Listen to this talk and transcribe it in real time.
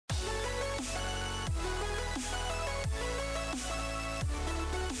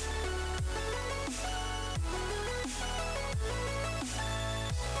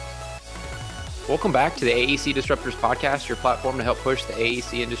Welcome back to the AEC Disruptors Podcast, your platform to help push the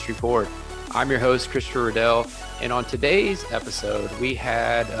AEC industry forward. I'm your host, Christopher Riddell, and on today's episode, we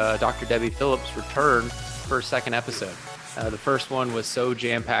had Dr. Debbie Phillips return for a second episode. The first one was so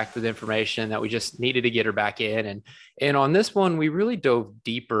jam-packed with information that we just needed to get her back in. And on this one, we really dove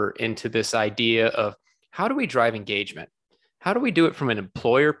deeper into this idea of how do we drive engagement? How do we do it from an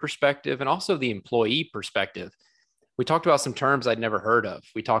employer perspective and also the employee perspective? We talked about some terms I'd never heard of.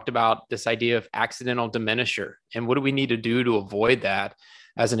 We talked about this idea of accidental diminisher and what do we need to do to avoid that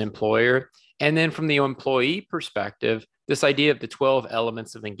as an employer? And then from the employee perspective, this idea of the 12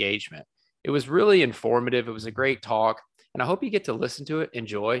 elements of engagement. It was really informative. It was a great talk. And I hope you get to listen to it,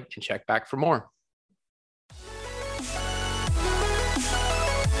 enjoy, and check back for more.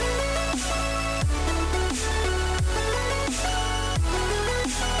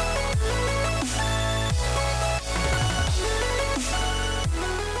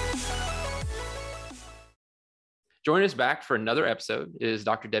 Joining us back for another episode is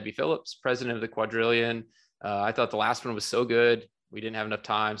Dr. Debbie Phillips, President of The Quadrillion. I thought the last one was so good. We didn't have enough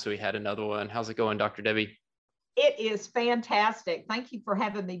time, so we had another one. How's it going, Dr. Debbie? It is fantastic. Thank you for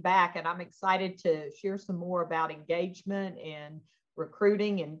having me back. And I'm excited to share some more about engagement and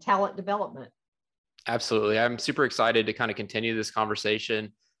recruiting and talent development. Absolutely. I'm super excited to kind of continue this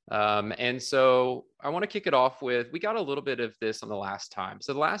conversation. And so I want to kick it off with, we got a little bit of this on the last time.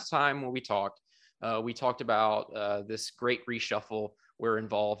 So the last time when we talked about this great reshuffle we're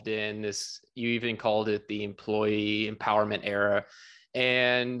involved in. This, you even called it the employee empowerment era,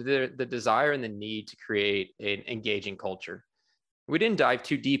 and the desire and the need to create an engaging culture. We didn't dive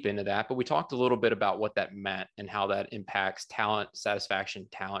too deep into that, but we talked a little bit about what that meant and how that impacts talent satisfaction,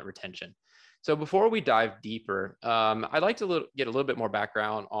 talent retention. So before we dive deeper, I'd like to get a little bit more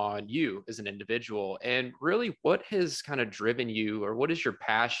background on you as an individual and really what has kind of driven you, or what is your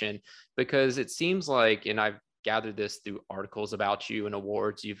passion? Because it seems like, and I've gathered this through articles about you and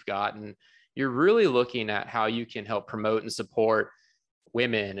awards you've gotten, you're really looking at how you can help promote and support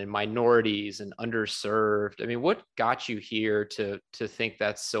women and minorities and underserved. I mean, what got you here to think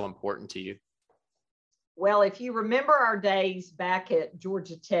that's so important to you? Well, if you remember our days back at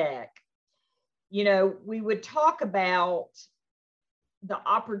Georgia Tech, you know, we would talk about the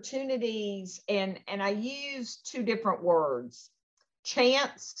opportunities, and I use two different words,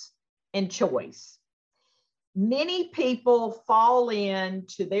 chance and choice. Many people fall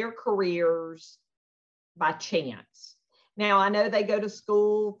into their careers by chance. Now, I know they go to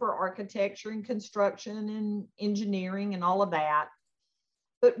school for architecture and construction and engineering and all of that,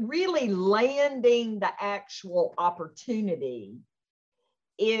 but really landing the actual opportunity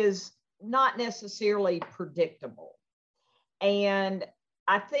is not necessarily predictable. And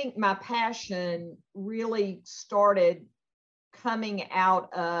I think my passion really started coming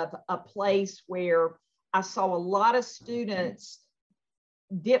out of a place where I saw a lot of students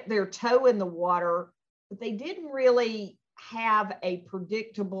dip their toe in the water, but they didn't really have a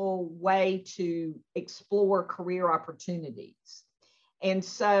predictable way to explore career opportunities. And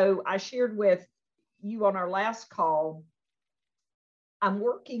so I shared with you on our last call, I'm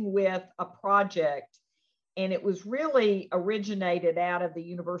working with a project, and it was really originated out of the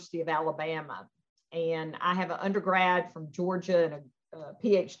University of Alabama. And I have an undergrad from Georgia and a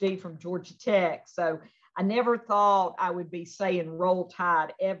Ph.D. from Georgia Tech. So I never thought I would be saying roll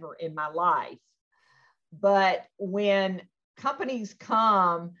tide ever in my life. But when companies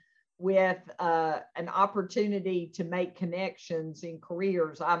come with an opportunity to make connections in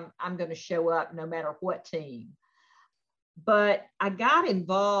careers, I'm going to show up no matter what team. But I got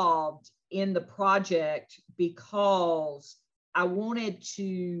involved in the project because I wanted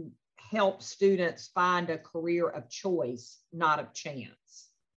to help students find a career of choice, not of chance.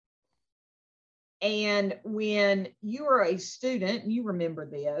 And when you were a student, you remember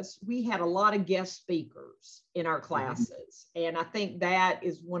this, we had a lot of guest speakers in our classes. And I think that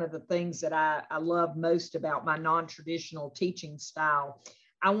is one of the things that I love most about my non-traditional teaching style.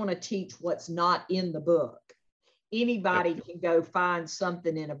 I want to teach what's not in the book. Anybody can go find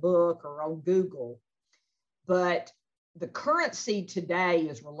something in a book or on Google, but the currency today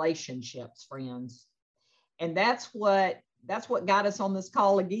is relationships, friends. And that's what got us on this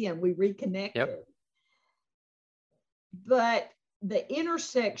call again. We reconnected. Yep. But the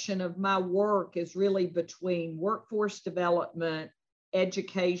intersection of my work is really between workforce development,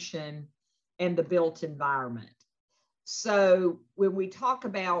 education, and the built environment. So when we talk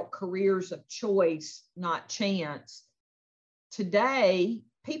about careers of choice, not chance, today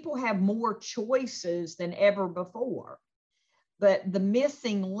people have more choices than ever before. But the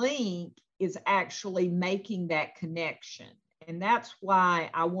missing link is actually making that connection. And that's why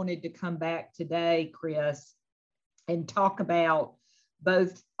I wanted to come back today, Chris, and talk about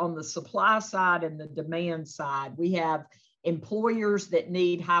both on the supply side and the demand side. We have employers that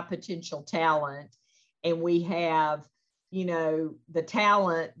need high potential talent, and we have, the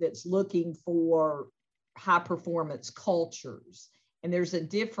talent that's looking for high performance cultures. And there's a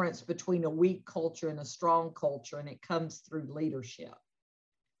difference between a weak culture and a strong culture, and it comes through leadership.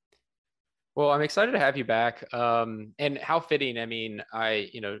 Well, I'm excited to have you back. And how fitting. I mean,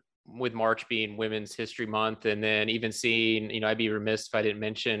 with March being Women's History Month, and then even seeing, I'd be remiss if I didn't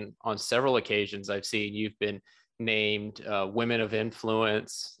mention on several occasions I've seen you've been named Women of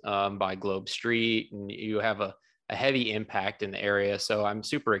Influence by Globe Street, and you have a heavy impact in the area. So I'm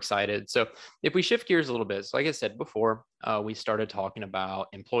super excited. So if we shift gears a little bit, so like I said before, we started talking about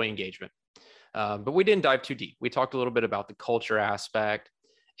employee engagement, but we didn't dive too deep. We talked a little bit about the culture aspect.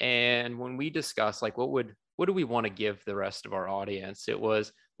 And when we discussed like what do we want to give the rest of our audience, it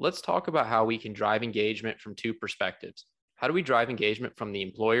was, let's talk about how we can drive engagement from two perspectives. How do we drive engagement from the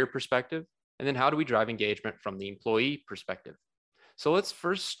employer perspective? And then how do we drive engagement from the employee perspective? So let's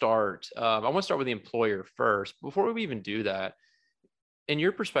first start. I want to start with the employer first. Before we even do that, in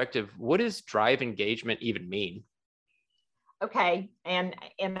your perspective, what does drive engagement even mean? Okay, and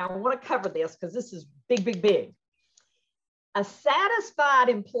I want to cover this because this is big, big, big. A satisfied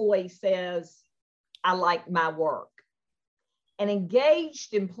employee says, I like my work. An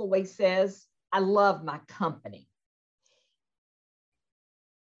engaged employee says, I love my company.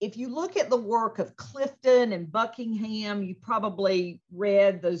 If you look at the work of Clifton and Buckingham, you probably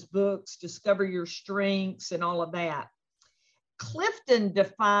read those books, Discover Your Strengths and all of that. Clifton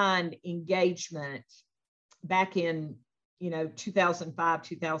defined engagement back in 2005,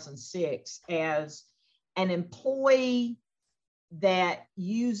 2006 as an employee that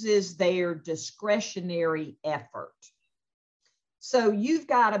uses their discretionary effort. So you've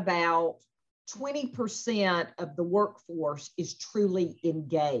got about 20% of the workforce is truly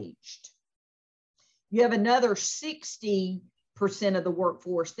engaged. You have another 60% of the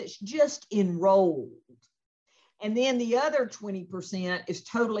workforce that's just enrolled. And then the other 20% is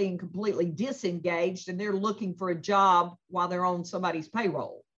totally and completely disengaged, and they're looking for a job while they're on somebody's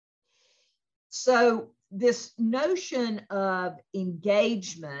payroll. So this notion of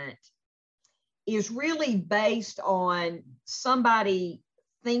engagement is really based on somebody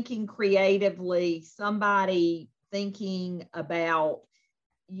thinking creatively, somebody thinking about,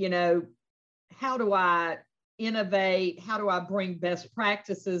 how do I innovate? How do I bring best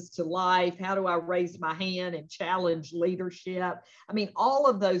practices to life? How do I raise my hand and challenge leadership? I mean, all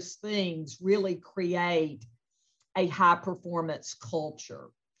of those things really create a high performance culture.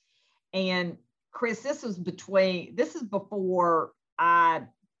 And Chris, this is before I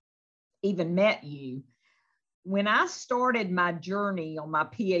even met you. When I started my journey on my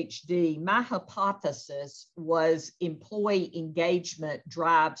Ph.D., my hypothesis was employee engagement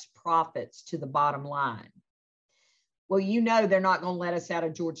drives profits to the bottom line. Well, they're not going to let us out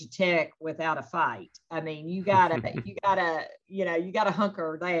of Georgia Tech without a fight. I mean, you gotta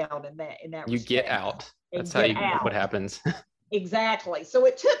hunker down in that. You respect. Get out. That's what happens. Exactly. So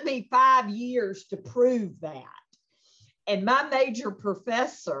it took me 5 years to prove that. And my major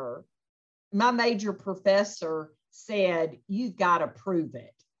professor said, you've got to prove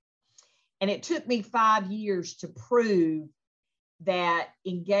it. And it took me 5 years to prove that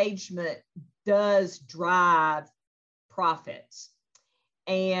engagement does drive profits.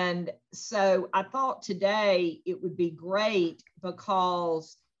 And so I thought today it would be great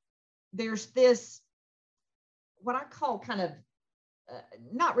because there's this, what I call kind of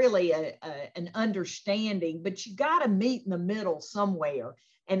not really an understanding, but you got to meet in the middle somewhere.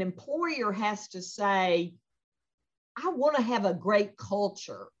 An employer has to say, I want to have a great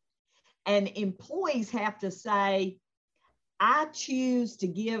culture. And employees have to say, I choose to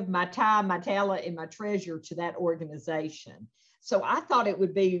give my time, my talent, and my treasure to that organization. So I thought it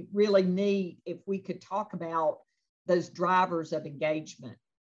would be really neat if we could talk about those drivers of engagement.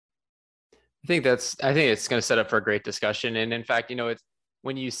 I think it's going to set up for a great discussion. And in fact, it's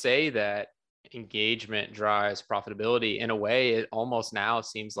when you say that engagement drives profitability, in a way, it almost now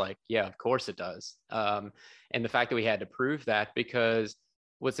seems like, yeah, of course it does. And the fact that we had to prove that, because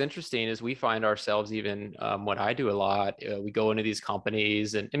what's interesting is we find ourselves, even what I do a lot, we go into these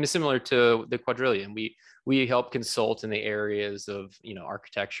companies and similar to the Quadrillion, we help consult in the areas of,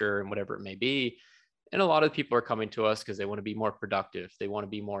 architecture and whatever it may be. And a lot of people are coming to us because they want to be more productive. They want to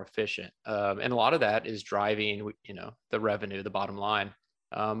be more efficient. And a lot of that is driving, the revenue, the bottom line.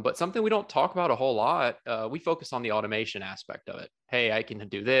 But something we don't talk about a whole lot, we focus on the automation aspect of it. Hey, I can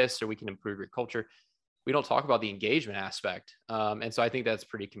do this, or we can improve your culture. We we don't talk about the engagement aspect. And so I think that's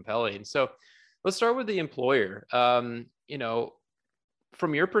pretty compelling. So let's start with the employer. You know,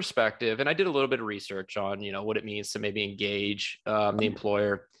 from your perspective, and I did a little bit of research on, you know, what it means to maybe engage the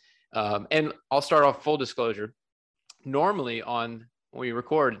employer. And I'll start off, full disclosure. Normally when we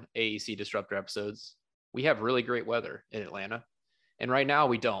record AEC Disruptor episodes, we have really great weather in Atlanta. And right now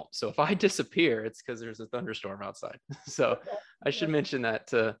we don't. So if I disappear, it's because there's a thunderstorm outside. So I should mention that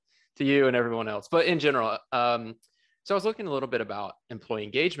to you and everyone else. But in general, so I was looking a little bit about employee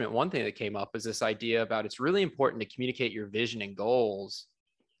engagement. One thing that came up is this idea about it's really important to communicate your vision and goals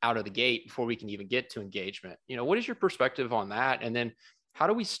out of the gate before we can even get to engagement. You know, what is your perspective on that? And then how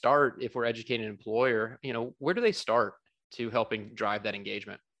do we start if we're educating an employer? You know, where do they start to helping drive that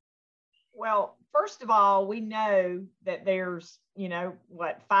engagement? Well, first of all, we know that there's,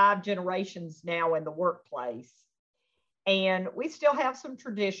 5 generations now in the workplace. And we still have some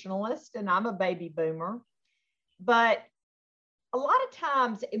traditionalists, and I'm a baby boomer. But a lot of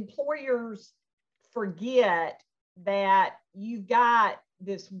times employers forget that you've got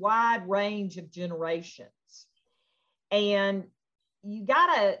this wide range of generations. And you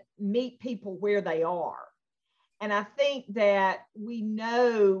got to meet people where they are. And I think that we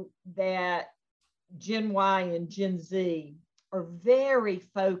know that Gen Y and Gen Z are very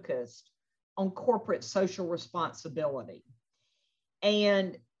focused on corporate social responsibility.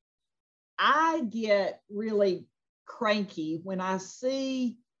 And I get really cranky when I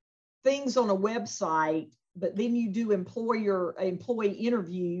see things on a website, but then you do employee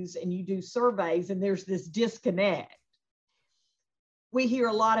interviews and you do surveys and there's this disconnect. We hear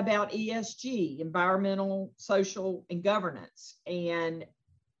a lot about ESG, environmental, social, and governance. And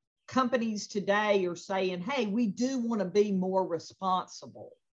companies today are saying, hey, we do want to be more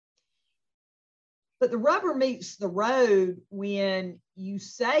responsible. But the rubber meets the road when you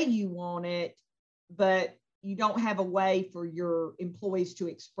say you want it, but you don't have a way for your employees to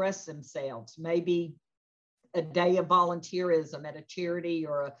express themselves. Maybe a day of volunteerism at a charity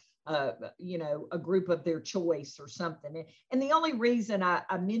or a group of their choice or something. And the only reason I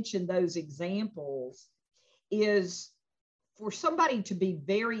mention those examples is for somebody to be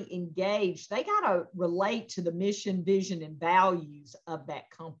very engaged, they got to relate to the mission, vision, and values of that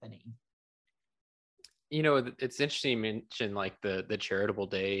company. You know, it's interesting you mention like the charitable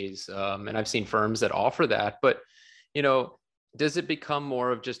days, and I've seen firms that offer that, but, you know, does it become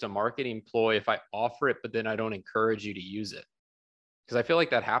more of just a marketing ploy if I offer it, but then I don't encourage you to use it? Because I feel like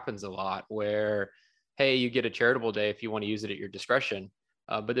that happens a lot where, hey, you get a charitable day if you want to use it at your discretion,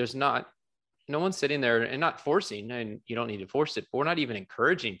 but there's no one's sitting there and not forcing, and you don't need to force it, but we're not even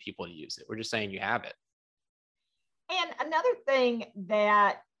encouraging people to use it. We're just saying you have it. And another thing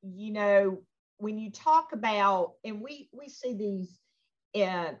that, when you talk about, and we see these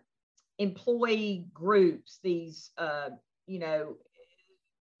employee groups, these,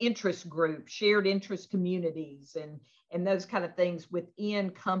 interest groups, shared interest communities, and those kind of things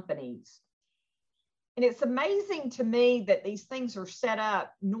within companies. And it's amazing to me that these things are set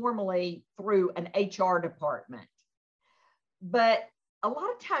up normally through an HR department. But a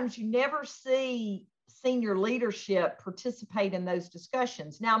lot of times you never see senior leadership participate in those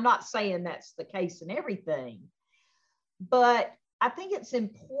discussions. Now, I'm not saying that's the case in everything, but I think it's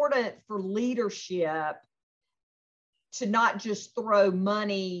important for leadership to not just throw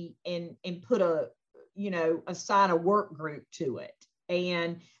money and put assign a work group to it.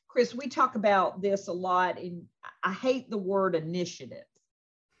 And Chris, we talk about this a lot, and I hate the word initiative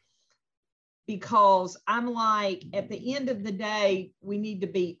because I'm like, at the end of the day, we need to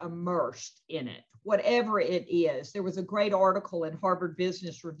be immersed in it, whatever it is. There was a great article in Harvard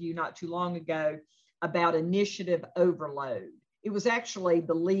Business Review not too long ago about initiative overload. It was actually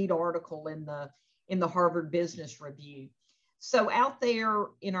the lead article in the Harvard Business Review. So out there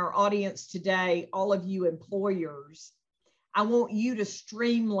in our audience today, all of you employers, I want you to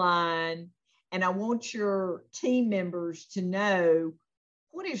streamline, and I want your team members to know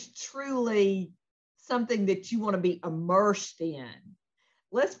what is truly something that you want to be immersed in.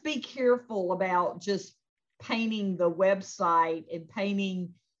 Let's be careful about just painting the website and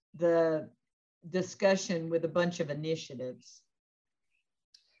painting the discussion with a bunch of initiatives.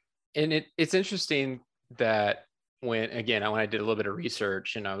 And it's interesting that when I did a little bit of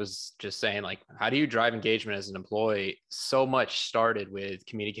research and I was just saying, like, how do you drive engagement as an employee? So much started with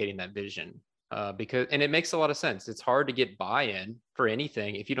communicating that vision, and it makes a lot of sense. It's hard to get buy-in for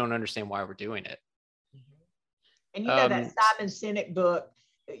anything if you don't understand why we're doing it. And that Simon Sinek book,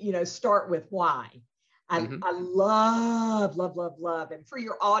 Start with Why. I love. And for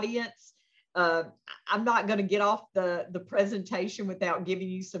your audience, uh, I'm not going to get off the presentation without giving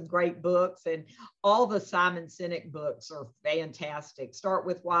you some great books, and all the Simon Sinek books are fantastic. Start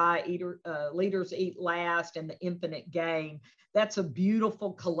with Why Leaders Eat Last and The Infinite Game. That's a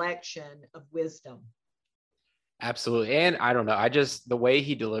beautiful collection of wisdom. Absolutely. And I don't know, the way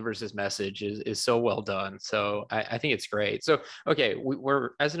he delivers his message is so well done. So I think it's great. So, okay,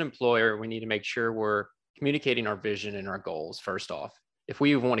 we're, as an employer, we need to make sure we're communicating our vision and our goals first off, if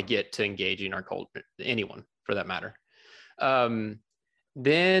we want to get to engaging our culture, anyone for that matter. Then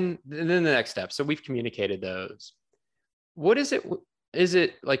the next step. So we've communicated those. What is it? Is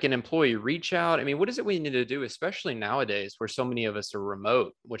it like an employee reach out? I mean, what is it we need to do, especially nowadays where so many of us are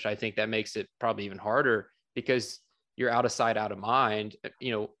remote, which I think that makes it probably even harder because you're out of sight, out of mind.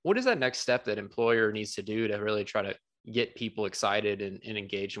 You know, what is that next step that employer needs to do to really try to get people excited and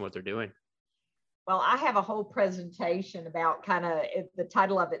engaged in what they're doing? Well, I have a whole presentation about the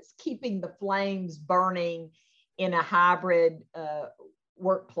title of it's Keeping the Flames Burning in a Hybrid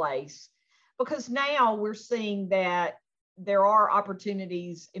Workplace. Because now we're seeing that there are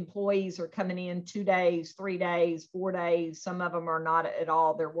opportunities. Employees are coming in 2 days, 3 days, 4 days. Some of them are not at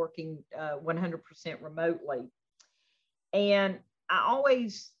all. They're working 100% remotely. And I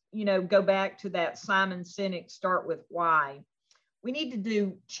always, go back to that Simon Sinek, start with why. We need to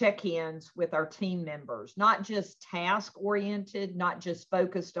do check-ins with our team members, not just task-oriented, not just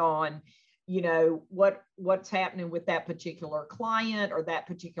focused on, what's happening with that particular client or that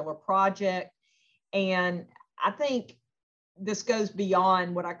particular project. And I think this goes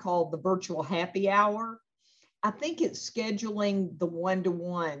beyond what I call the virtual happy hour. I think it's scheduling the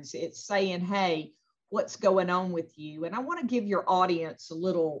one-to-ones. It's saying, hey, what's going on with you? And I want to give your audience a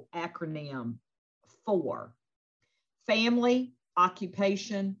little acronym: 4. Family,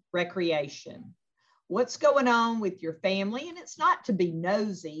 occupation, recreation. What's going on with your family? And it's not to be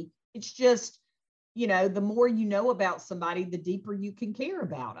nosy. It's just, the more you know about somebody, the deeper you can care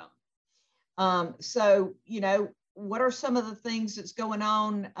about them. So, what are some of the things that's going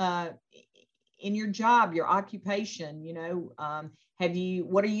on in your job, your occupation?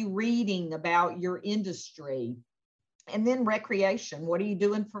 What are you reading about your industry? And then recreation. What are you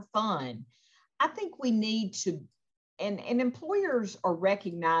doing for fun? I think we need to, and employers are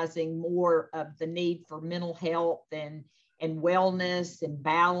recognizing more of the need for mental health and wellness and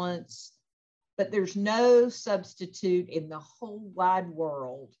balance, but there's no substitute in the whole wide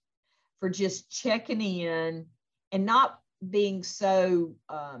world for just checking in and not being so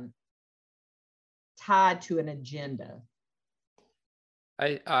tied to an agenda.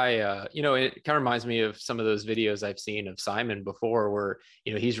 It kind of reminds me of some of those videos I've seen of Simon before where,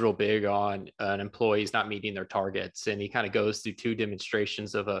 he's real big on an employees not meeting their targets. And he kind of goes through 2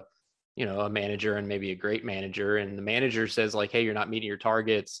 demonstrations of a manager and maybe a great manager. And the manager says like, hey, you're not meeting your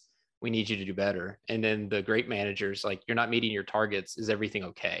targets. We need you to do better. And then the great manager's like, you're not meeting your targets. Is everything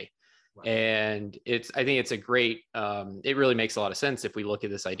okay? Right. And I think it's a great, it really makes a lot of sense if we look at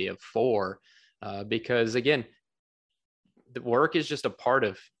this idea of 4, because again, the work is just a part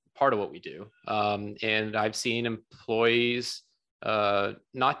of what we do. And I've seen employees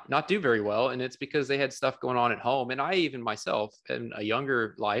not do very well. And it's because they had stuff going on at home. And I, even myself in a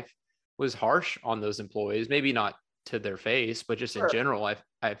younger life, was harsh on those employees, maybe not to their face, but just in general,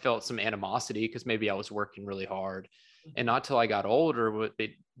 I felt some animosity because maybe I was working really hard. And not till I got older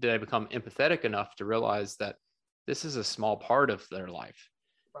did I become empathetic enough to realize that this is a small part of their life.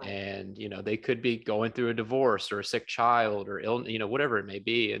 Right. And, they could be going through a divorce or a sick child or ill, whatever it may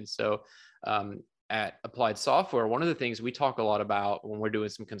be. And so at Applied Software, one of the things we talk a lot about when we're doing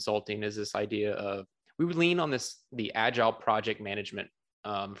some consulting is this idea of, we would lean on the agile project management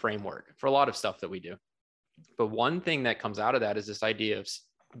framework for a lot of stuff that we do. But one thing that comes out of that is this idea of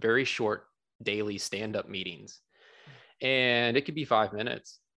very short daily stand-up meetings. And it could be 5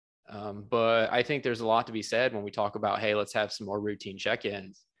 minutes. But I think there's a lot to be said when we talk about, hey, let's have some more routine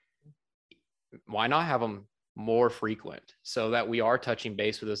check-ins. Why not have them more frequent so that we are touching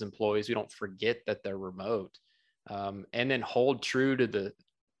base with those employees? We don't forget that they're remote, and then hold true to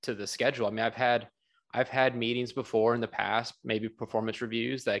the schedule. I mean, I've had meetings before in the past, maybe performance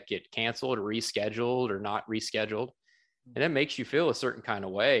reviews that get canceled or rescheduled or not rescheduled. And it makes you feel a certain kind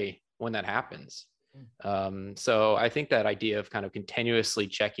of way when that happens. So I think that idea of kind of continuously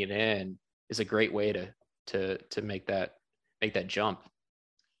checking in is a great way to make that jump.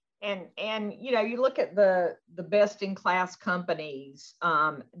 And you look at the best in class companies,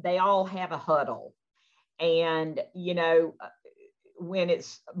 they all have a huddle. And when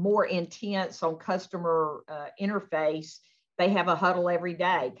it's more intense on customer interface, they have a huddle every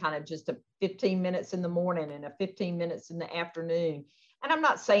day, kind of just a 15 minutes in the morning and a 15 minutes in the afternoon. And I'm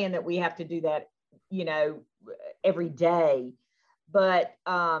not saying that we have to do that, every day, but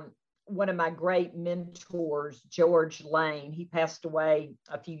one of my great mentors, George Lane, he passed away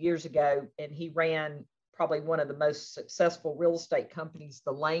a few years ago, and he ran probably one of the most successful real estate companies,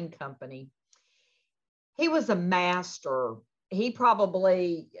 the Lane Company. He was a master. He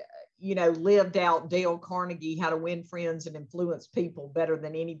probably, lived out Dale Carnegie, How to Win Friends and Influence People, better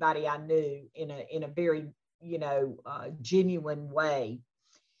than anybody I knew in a very, genuine way.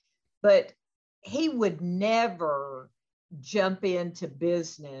 But he would never jump into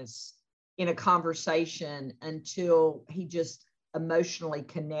business in a conversation until he just emotionally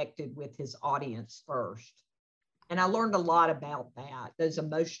connected with his audience first. And I learned a lot about that. Those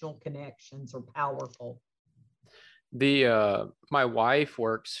emotional connections are powerful. My wife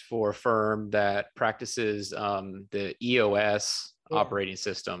works for a firm that practices the EOS operating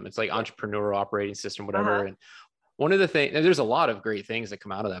system. It's like entrepreneurial operating system, whatever. And one of the things, there's a lot of great things that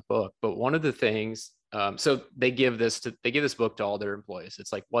come out of that book, but one of the things, so they give this book to all their employees.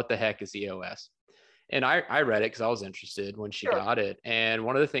 It's like, what the heck is EOS? And I read it because I was interested when she got it. And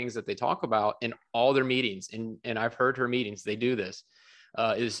one of the things that they talk about in all their meetings, and I've heard her meetings, they do this,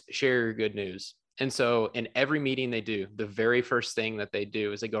 is share your good news. And so in every meeting they do, the very first thing that they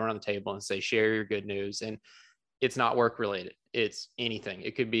do is they go around the table and say, share your good news. And it's not work related. It's anything.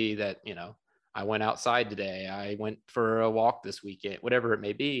 It could be that, I went outside today. I went for a walk this weekend, whatever it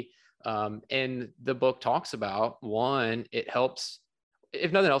may be. And the book talks about, one, it helps,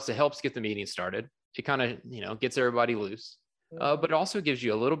 if nothing else, it helps get the meeting started. It kind of, gets everybody loose. But it also gives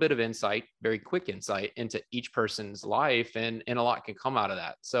you a little bit of insight, very quick insight into each person's life, and a lot can come out of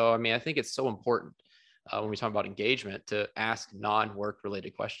that. So, I think it's so important when we talk about engagement to ask non-work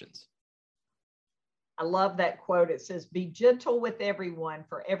related questions. I love that quote. It says, be gentle with everyone,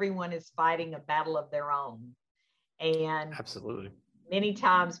 for everyone is fighting a battle of their own. And absolutely, many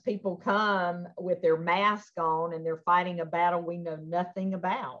times people come with their mask on and they're fighting a battle we know nothing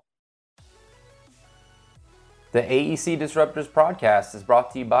about. The AEC Disruptors podcast is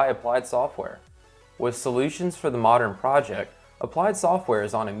brought to you by Applied Software. With solutions for the modern project, Applied Software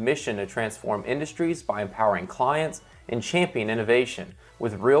is on a mission to transform industries by empowering clients and champion innovation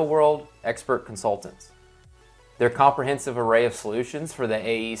with real-world expert consultants. Their comprehensive array of solutions for the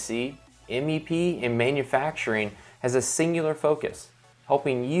AEC, MEP, and manufacturing has a singular focus,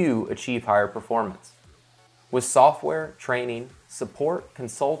 helping you achieve higher performance. With software, training, support,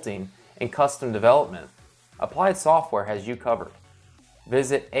 consulting, and custom development, Applied Software has you covered.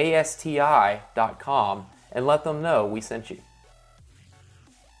 Visit ASTI.com and let them know we sent you.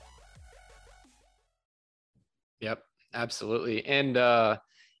 Yep, absolutely. And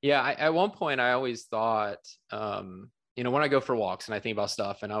at one point I always thought, when I go for walks and I think about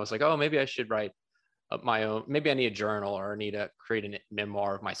stuff, and I was like, oh, maybe I should write up my own, maybe I need a journal or I need to create a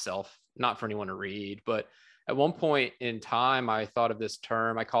memoir of myself, not for anyone to read. But at one point in time, I thought of this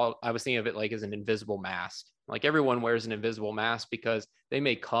term. I was thinking of it like as an invisible mask. Like everyone wears an invisible mask because they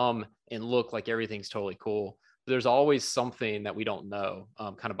may come and look like everything's totally cool, but there's always something that we don't know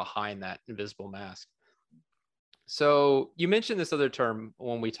kind of behind that invisible mask. So you mentioned this other term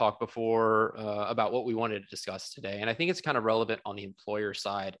when we talked before about what we wanted to discuss today. And I think it's kind of relevant on the employer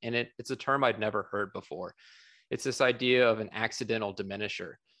side. And it's a term I'd never heard before. It's this idea of an accidental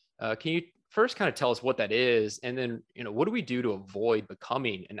diminisher. Can you first kind of tell us what that is? And then, what do we do to avoid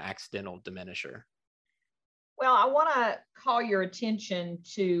becoming an accidental diminisher? Well, I want to call your attention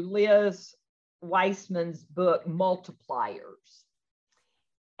to Liz Weissman's book, Multipliers.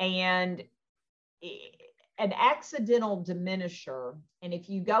 And an accidental diminisher, and if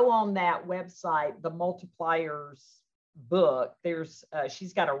you go on that website, the Multipliers book,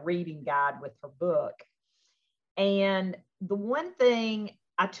 she's got a reading guide with her book. And the one thing,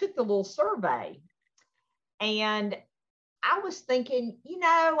 I took the little survey, and I was thinking,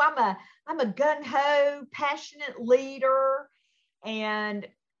 I'm a gung-ho, passionate leader. And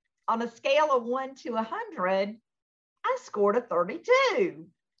on a scale of 1 to 100, I scored a 32.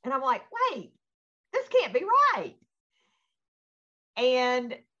 And I'm like, wait, this can't be right.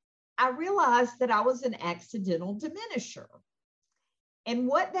 And I realized that I was an accidental diminisher. And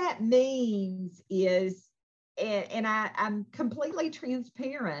what that means is, and I'm completely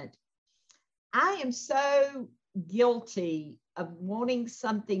transparent, I am so guilty of wanting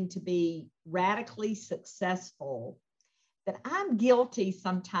something to be radically successful that I'm guilty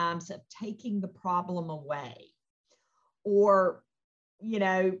sometimes of taking the problem away, or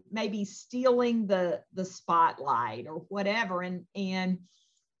maybe stealing the spotlight or whatever. And it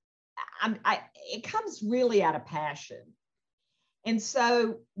comes really out of passion. And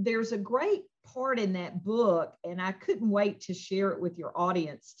so there's a great part in that book, and I couldn't wait to share it with your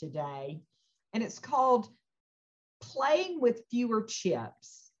audience today. And it's called Playing with Fewer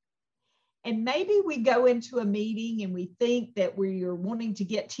Chips. And maybe we go into a meeting and we think that we're wanting to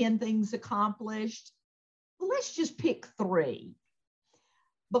get 10 things accomplished. Well, let's just pick 3.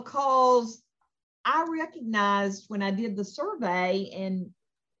 Because I recognized when I did the survey and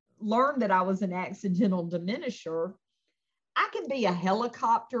learned that I was an accidental diminisher, I can be a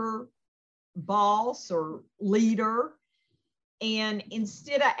helicopter boss or leader. And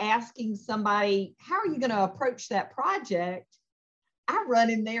instead of asking somebody, how are you going to approach that project? I run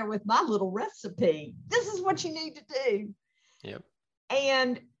in there with my little recipe. This is what you need to do. Yep.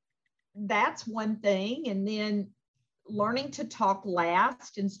 And that's one thing. And then learning to talk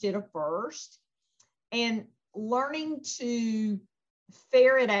last instead of first, and learning to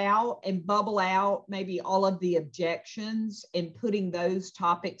ferret out and bubble out maybe all of the objections and putting those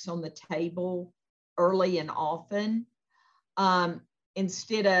topics on the table early and often,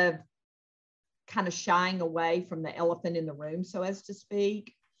 instead of kind of shying away from the elephant in the room, so as to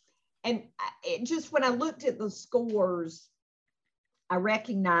speak. And it just, when I looked at the scores, I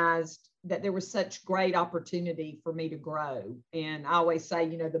recognized that there was such great opportunity for me to grow. And I always say,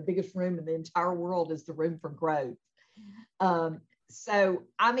 you know, the biggest room in the entire world is the room for growth. So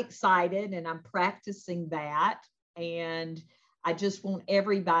I'm excited and I'm practicing that. And I just want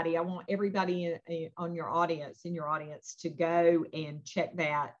everybody, on your audience, to go and check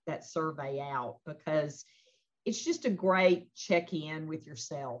that survey out, because it's just a great check-in with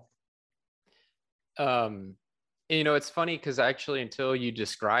yourself. You know, it's funny because actually, until you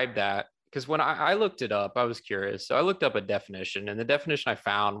described that, because when I looked it up, I was curious. So I looked up a definition, and the definition I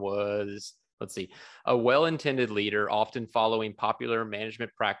found was, let's see, a well-intended leader often following popular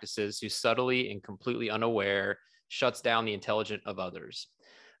management practices who subtly and completely unaware shuts down the intelligence of others.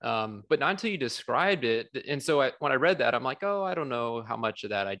 But not until you described it. And so when I read that, I'm like, oh, I don't know how much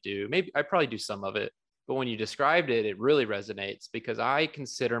of that I do. Maybe I probably do some of it. But when you described it, it really resonates, because I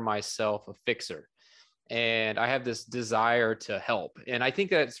consider myself a fixer. And I have this desire to help. And I think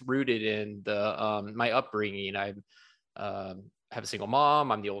that's rooted in my upbringing. I have a single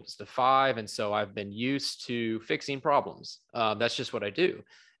mom. I'm the oldest of 5. And so I've been used to fixing problems. That's just what I do.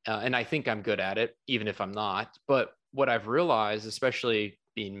 And I think I'm good at it, even if I'm not. But what I've realized, especially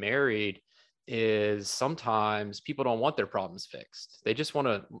being married, is sometimes people don't want their problems fixed. They just want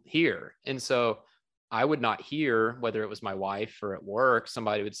to hear. And so I would not hear, whether it was my wife or at work,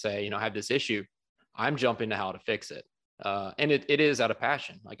 somebody would say, you know, I have this issue. I'm jumping to how to fix it. And it is out of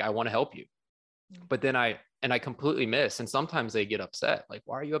passion. Like, I want to help you. But then I completely miss. And sometimes they get upset. Like,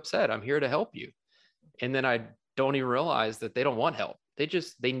 why are you upset? I'm here to help you. And then I don't even realize that they don't want help.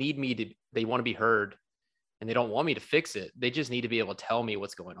 They need me they want to be heard, and they don't want me to fix it. They just need to be able to tell me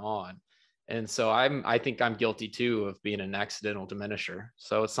what's going on. And so I think I'm guilty too of being an accidental diminisher.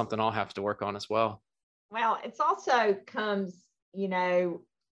 So it's something I'll have to work on as well. Well, it's also comes, you know,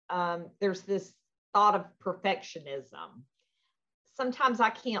 there's this thought of perfectionism. Sometimes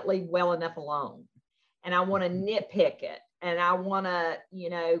I can't leave well enough alone, and I want to nitpick it, and I want to, you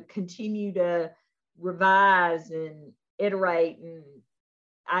know, continue to revise and iterate and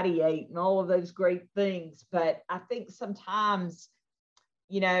ideate and all of those great things. But I think sometimes,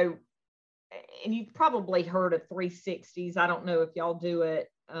 you know, and you've probably heard of 360s. I don't know if y'all do it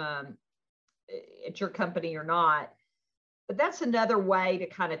at your company or not. But that's another way to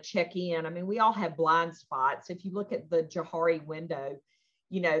kind of check in. I mean, we all have blind spots. If you look at the Johari window,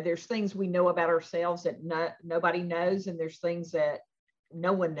 you know, there's things we know about ourselves that nobody knows, and there's things that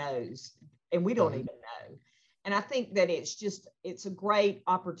no one knows, and we don't even know. And I think that it's a great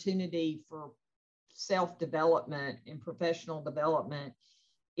opportunity for self-development and professional development,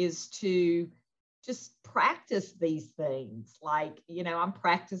 is to just practice these things. Like, you know, I'm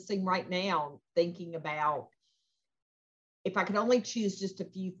practicing right now, thinking about, if I could only choose just a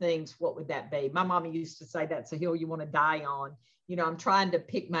few things, what would that be? My mama used to say, that's a hill you want to die on. You know, I'm trying to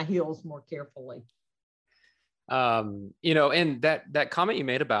pick my hills more carefully. You know, and that comment you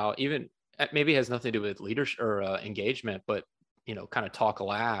made about, even maybe has nothing to do with leadership or engagement, but, you know, kind of talk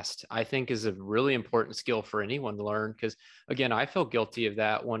last, I think is a really important skill for anyone to learn. Because again, I felt guilty of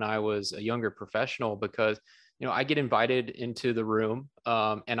that when I was a younger professional, because, you know, I get invited into the room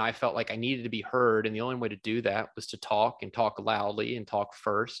and I felt like I needed to be heard. And the only way to do that was to talk, and talk loudly, and talk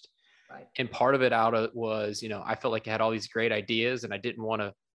first. Right. And part of it was, you know, I felt like I had all these great ideas, and I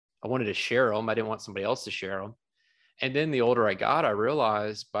wanted to share them. I didn't want somebody else to share them. And then the older I got, I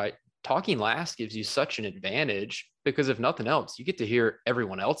realized by talking last gives you such an advantage, because if nothing else, you get to hear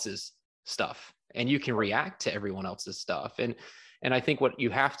everyone else's stuff, and you can react to everyone else's stuff. And And I think what you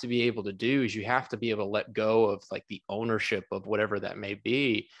have to be able to do is you have to be able to let go of like the ownership of whatever that may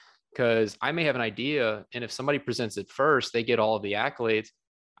be, because I may have an idea, and if somebody presents it first, they get all of the accolades.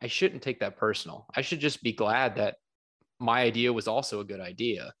 I shouldn't take that personal. I should just be glad that my idea was also a good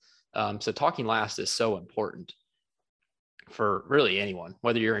idea. So talking last is so important for really anyone,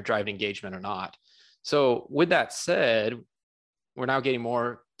 whether you're in driving engagement or not. So with that said, we're now getting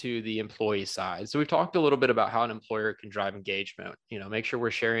more to the employee side. So we've talked a little bit about how an employer can drive engagement, make sure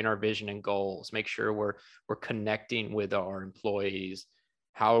we're sharing our vision and goals, make sure we're connecting with our employees.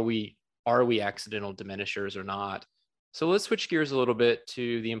 How are we accidental diminishers or not? So let's switch gears a little bit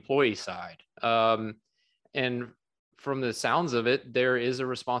to the employee side. And from the sounds of it, there is a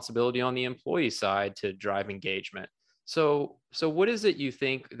responsibility on the employee side to drive engagement. So what is it you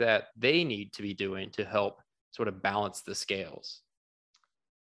think that they need to be doing to help sort of balance the scales?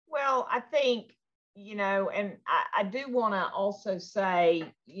 Well, I think, and I do want to also say,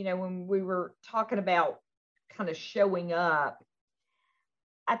 when we were talking about kind of showing up,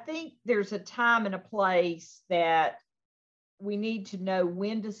 I think there's a time and a place that we need to know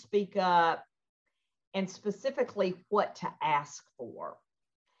when to speak up and specifically what to ask for.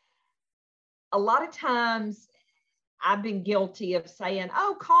 A lot of times I've been guilty of saying,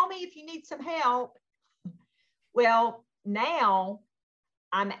 oh, call me if you need some help. Well, now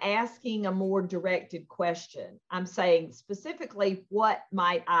I'm asking a more directed question. I'm saying specifically, what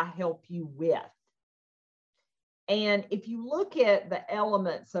might I help you with? And if you look at the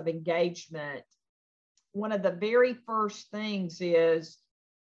elements of engagement, one of the very first things is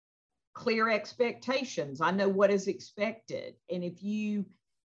clear expectations. I know what is expected. And if you,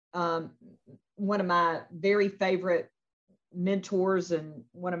 one of my very favorite mentors and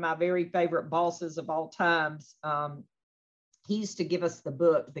one of my very favorite bosses of all times, he used to give us the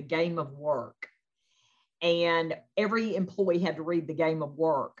book, The Game of Work. And every employee had to read The Game of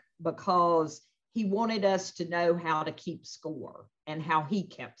Work because he wanted us to know how to keep score and how he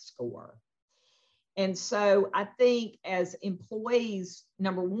kept score. And so I think as employees,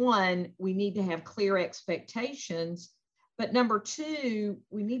 number one, we need to have clear expectations. But number two,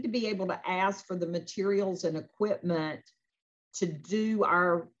 we need to be able to ask for the materials and equipment to do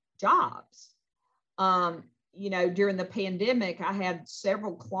our jobs. During the pandemic, I had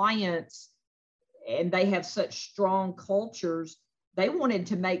several clients and they have such strong cultures. They wanted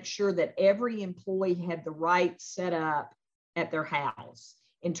to make sure that every employee had the right setup at their house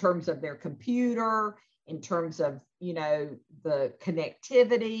in terms of their computer, in terms of, the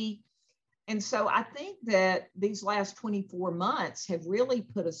connectivity. And so I think that these last 24 months have really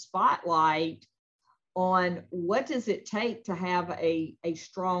put a spotlight on what does it take to have a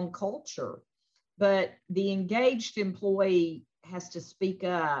strong culture. But the engaged employee has to speak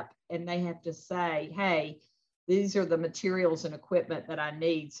up and they have to say, hey, these are the materials and equipment that I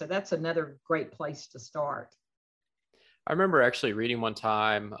need. So that's another great place to start. I remember actually reading one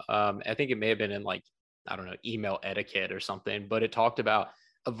time, I think it may have been in email etiquette or something, but it talked about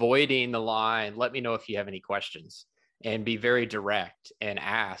avoiding the line, let me know if you have any questions, and be very direct and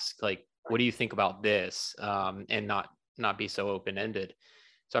ask, like, what do you think about this? And not be so open-ended.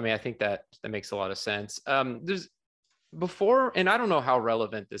 So, I think that makes a lot of sense. There's before, and I don't know how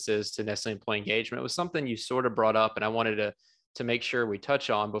relevant this is to necessarily employee engagement. It was something you sort of brought up, and I wanted to make sure we touch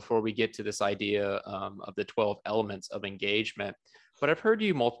on before we get to this idea of the 12 elements of engagement. But I've heard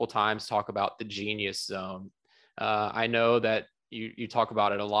you multiple times talk about the genius zone. I know that you talk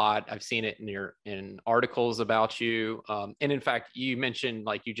about it a lot. I've seen it in articles about you. And in fact, you mentioned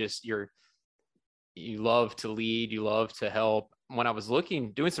like you love to lead, you love to help. When I was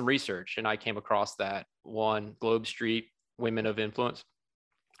doing some research, and I came across that one, Globe Street Women of Influence,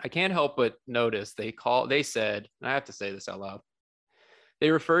 I can't help but notice they said, and I have to say this out loud,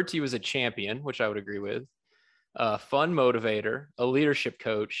 they referred to you as a champion, which I would agree with, a fun motivator, a leadership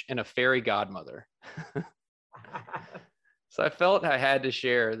coach, and a fairy godmother. So I felt I had to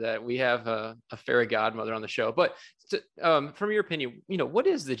share that we have a fairy godmother on the show. But from your opinion, what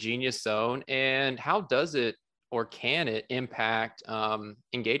is the genius zone and how does it or can it impact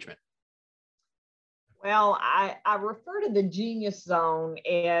engagement? Well, I refer to the genius zone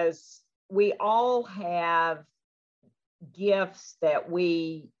as we all have gifts that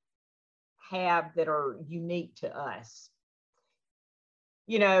we have that are unique to us.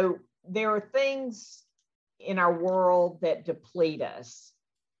 There are things in our world that deplete us.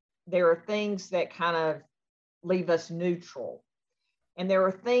 There are things that kind of leave us neutral. And there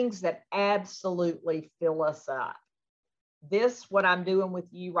are things that absolutely fill us up. What I'm doing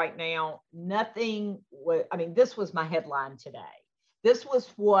with you right now, this was my headline today. This was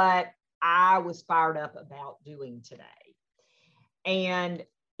what I was fired up about doing today. And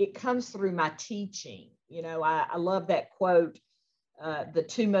it comes through my teaching. You know, I love that quote, the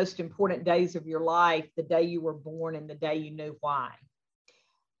two most important days of your life, the day you were born and the day you knew why.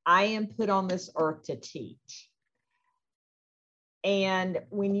 I am put on this earth to teach. And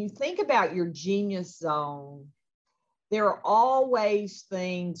when you think about your genius zone, there are always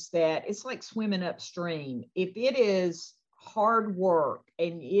things that it's like swimming upstream. If it is hard work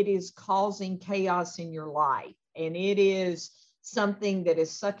and it is causing chaos in your life, and it is something that is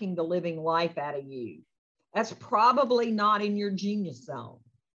sucking the living life out of you, that's probably not in your genius zone.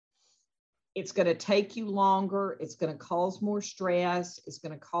 It's going to take you longer. It's going to cause more stress. It's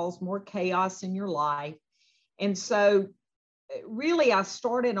going to cause more chaos in your life. And so really, I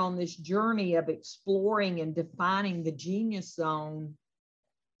started on this journey of exploring and defining the genius zone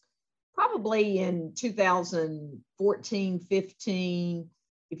probably in 2014, 15.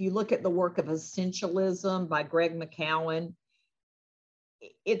 If you look at the work of Essentialism by Greg McKeown,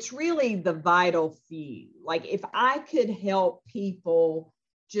 it's really the vital few. Like if I could help people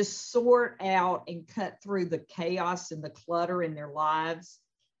just sort out and cut through the chaos and the clutter in their lives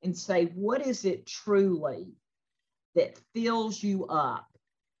and say, what is it truly that fills you up?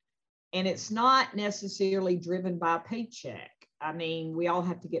 And it's not necessarily driven by a paycheck. I mean, we all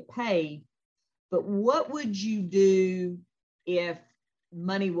have to get paid, but what would you do if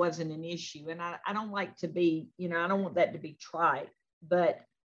money wasn't an issue? And I don't like to be, you know, I don't want that to be trite, but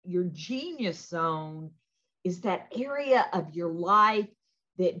your genius zone is that area of your life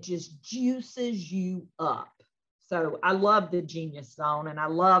that just juices you up. So I love the genius zone, and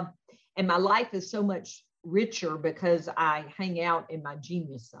my life is so much richer because I hang out in my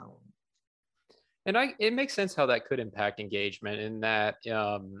genius zone. And it makes sense how that could impact engagement in that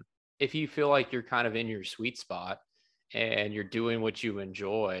if you feel like you're kind of in your sweet spot and you're doing what you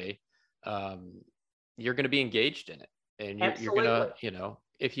enjoy, you're going to be engaged in it. And you're going to, you know,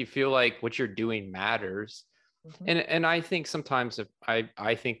 if you feel like what you're doing matters. Mm-hmm. And I think sometimes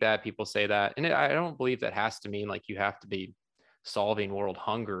I think that people say that, and I don't believe that has to mean like you have to be solving world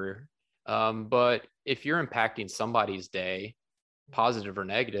hunger. But if you're impacting somebody's day, positive or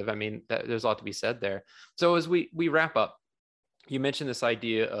negative, I mean, there's a lot to be said there. So as we wrap up, you mentioned this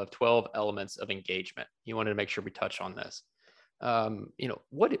idea of 12 elements of engagement. You wanted to make sure we touch on this. You know,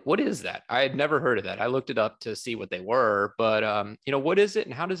 what is that? I had never heard of that. I looked it up to see what they were, but you know, what is it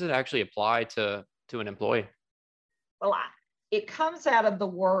and how does it actually apply to an employee? Well, it comes out of the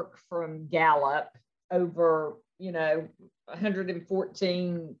work from Gallup over, you know,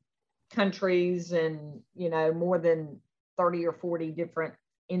 114 countries and, you know, more than 30 or 40 different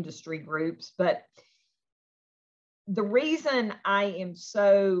industry groups. But the reason I am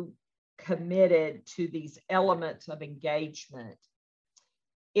so committed to these elements of engagement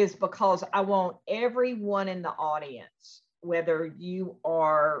is because I want everyone in the audience, whether you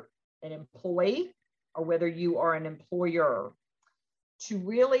are an employee or whether you are an employer, to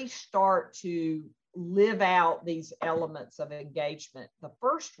really start to live out these elements of engagement. The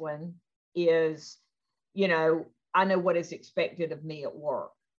first one is, you know, I know what is expected of me at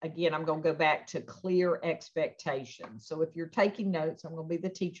work. Again, I'm going to go back to clear expectations. So if you're taking notes, I'm going to be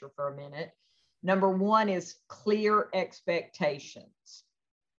the teacher for a minute. Number one is clear expectations.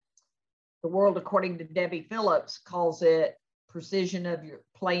 The world, according to Debbie Phillips, calls it precision of your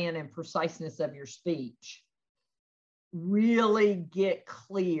plan and preciseness of your speech. Really get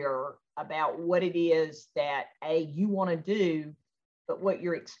clear about what it is that you want to do, but what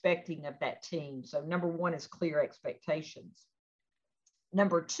you're expecting of that team. So number one is clear expectations.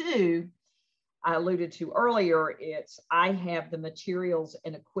 Number two, I alluded to earlier, it's I have the materials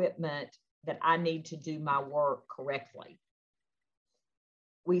and equipment that I need to do my work correctly.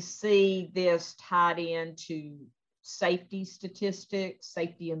 We see this tied into safety statistics,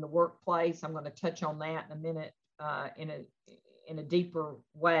 safety in the workplace. I'm going to touch on that in a minute in a deeper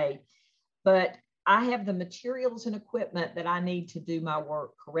way. But I have the materials and equipment that I need to do my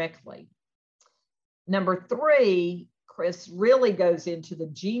work correctly. Number three, Chris, really goes into the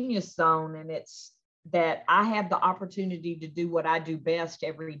genius zone, and it's that I have the opportunity to do what I do best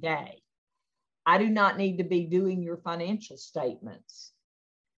every day. I do not need to be doing your financial statements.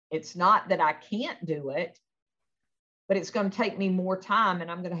 It's not that I can't do it, but it's going to take me more time and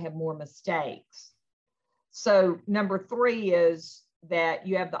I'm going to have more mistakes. So number three is that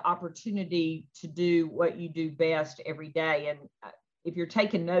you have the opportunity to do what you do best every day. And if you're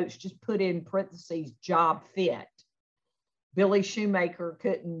taking notes, just put in parentheses, job fit. Billy Shoemaker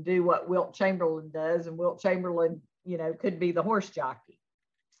couldn't do what Wilt Chamberlain does, and Wilt Chamberlain, you know, could be the horse jockey.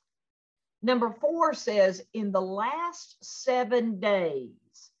 Number four says, in the last 7 days,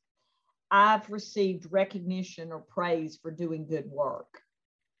 I've received recognition or praise for doing good work.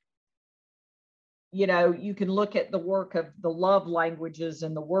 You know, you can look at the work of the love languages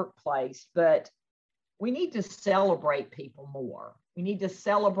in the workplace, but we need to celebrate people more. We need to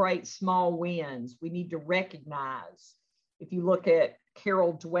celebrate small wins. We need to recognize. If you look at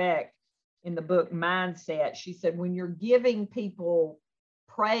Carol Dweck in the book Mindset, she said, when you're giving people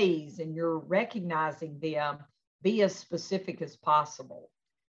praise and you're recognizing them, be as specific as possible.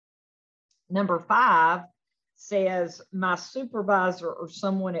 Number 5 says, my supervisor or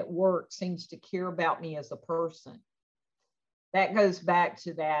someone at work seems to care about me as a person. That goes back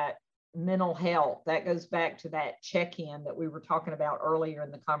to that mental health. That goes back to that check-in that we were talking about earlier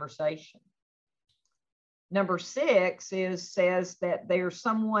in the conversation. Number 6 says that there's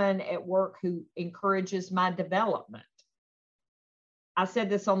someone at work who encourages my development. I said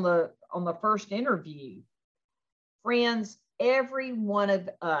this on the first interview. Friends, every one of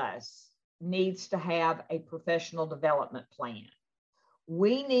us needs to have a professional development plan.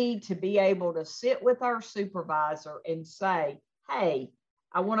 We need to be able to sit with our supervisor and say, hey,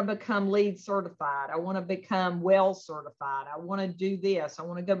 I want to become LEED certified. I want to become well certified. I want to do this. I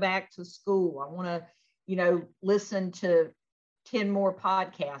want to go back to school. I want to, listen to 10 more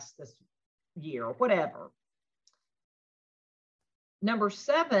podcasts this year, or whatever. Number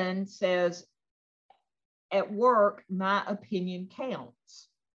 7 says, at work, my opinion counts.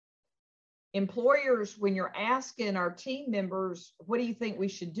 Employers, when you're asking our team members, what do you think we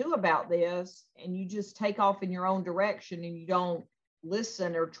should do about this? And you just take off in your own direction and you don't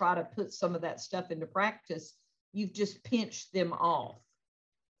listen or try to put some of that stuff into practice, you've just pinched them off.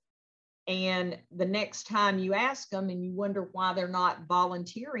 And the next time you ask them and you wonder why they're not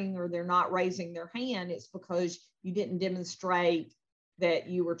volunteering or they're not raising their hand, it's because you didn't demonstrate that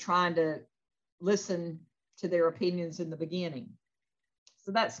you were trying to listen to their opinions in the beginning.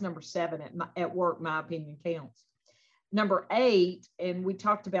 So that's number 7, at work, my opinion counts. Number 8, and we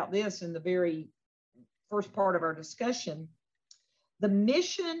talked about this in the very first part of our discussion, the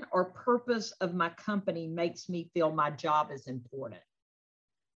mission or purpose of my company makes me feel my job is important.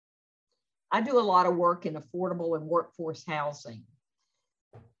 I do a lot of work in affordable and workforce housing.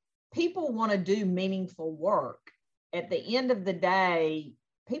 People want to do meaningful work. At the end of the day,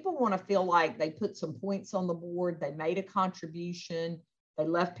 people want to feel like they put some points on the board, they made a contribution, they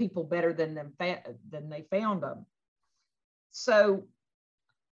left people better than they found them. So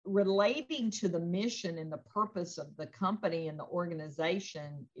relating to the mission and the purpose of the company and the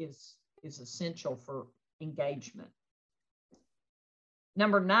organization is essential for engagement.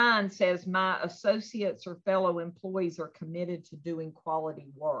 Number 9 says, my associates or fellow employees are committed to doing quality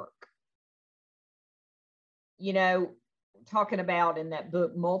work. Talking about in that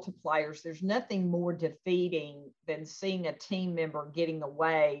book, Multipliers, there's nothing more defeating than seeing a team member getting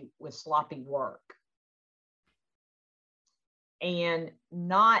away with sloppy work and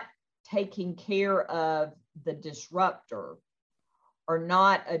not taking care of the disruptor or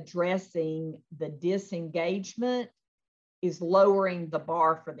not addressing the disengagement is lowering the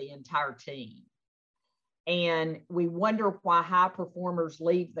bar for the entire team. And we wonder why high performers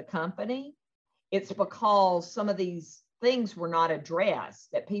leave the company. It's because some of these things were not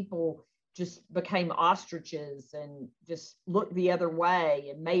addressed, that people just became ostriches and just looked the other way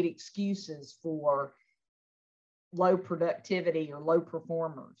and made excuses for low productivity or low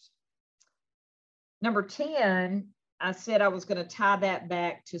performers. Number 10, I said I was going to tie that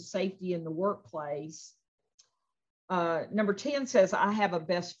back to safety in the workplace. Number 10 says, I have a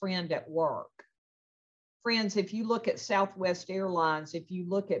best friend at work. Friends, if you look at Southwest Airlines, if you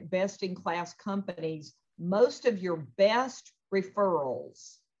look at best-in-class companies, most of your best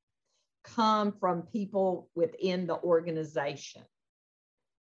referrals come from people within the organization.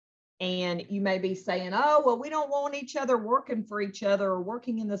 And you may be saying, oh, well, we don't want each other working for each other or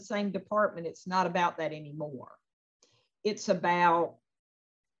working in the same department. It's not about that anymore. It's about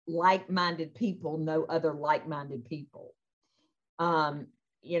like-minded people know other like-minded people. I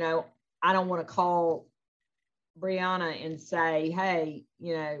don't want to call Brianna and say, hey,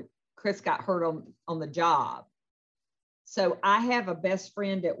 Chris got hurt on the job. So I have a best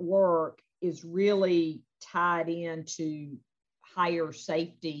friend at work is really tied into higher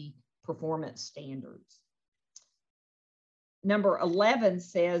safety performance standards. Number 11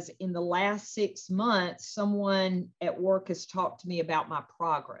 says, in the last 6 months, someone at work has talked to me about my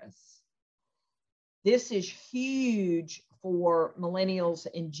progress. This is huge for millennials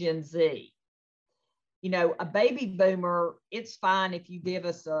and Gen Z. A baby boomer, it's fine if you give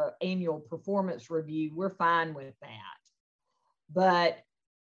us an annual performance review, we're fine with that. But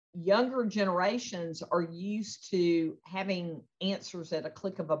younger generations are used to having answers at a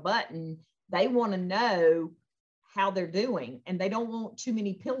click of a button. They want to know how they're doing, and they don't want too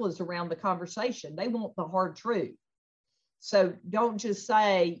many pillows around the conversation. They want the hard truth. So don't just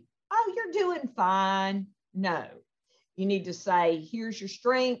say, oh, you're doing fine. No, you need to say, here's your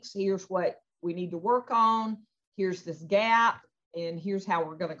strengths. Here's what we need to work on. Here's this gap, and here's how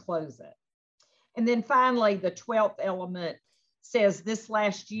we're going to close it. And then finally, the 12th element says, this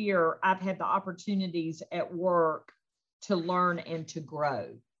last year, I've had the opportunities at work to learn and to grow.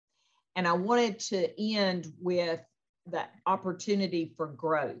 And I wanted to end with the opportunity for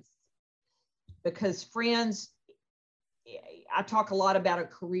growth, because friends, I talk a lot about a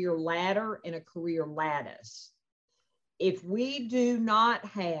career ladder and a career lattice. If we do not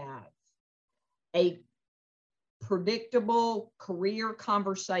have a predictable career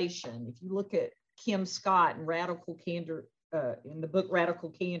conversation, if you look at Kim Scott and Radical Candor, in the book Radical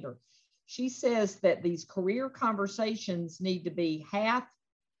Candor, she says that these career conversations need to be half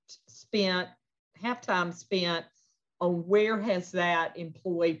time spent on where has that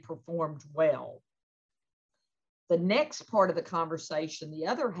employee performed well. The next part of the conversation, the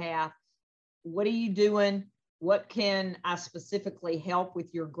other half, what are you doing? What can I specifically help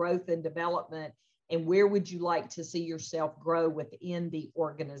with your growth and development? And where would you like to see yourself grow within the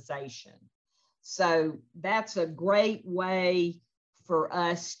organization? So that's a great way for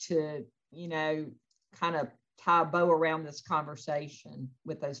us to, kind of tie a bow around this conversation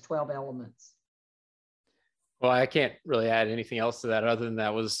with those 12 elements. Well, I can't really add anything else to that other than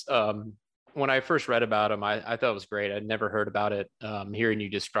that was, when I first read about them, I thought it was great. I'd never heard about it. Hearing you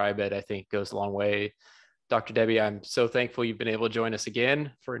describe it, I think goes a long way. Dr. Debbie, I'm so thankful you've been able to join us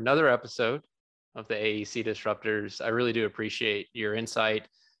again for another episode of the AEC Disruptors. I really do appreciate your insight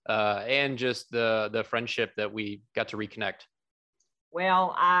and just the friendship that we got to reconnect.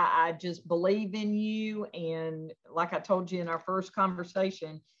 Well, I just believe in you. And like I told you in our first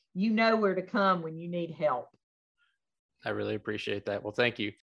conversation, you know where to come when you need help. I really appreciate that. Well, thank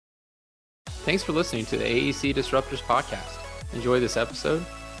you. Thanks for listening to the AEC Disruptors podcast. Enjoy this episode?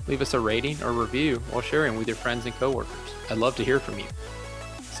 Leave us a rating or review while sharing with your friends and coworkers. I'd love to hear from you.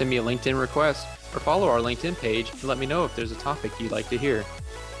 Send me a LinkedIn request or follow our LinkedIn page and let me know if there's a topic you'd like to hear.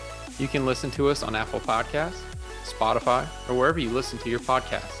 You can listen to us on Apple Podcasts, Spotify, or wherever you listen to your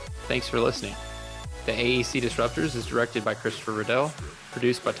podcast. Thanks for listening. The AEC Disruptors is directed by Christopher Riddell,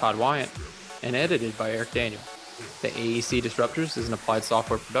 produced by Todd Wyant, and edited by Eric Daniel. The AEC Disruptors is an applied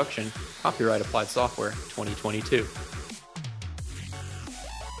software production, copyright Applied Software 2022.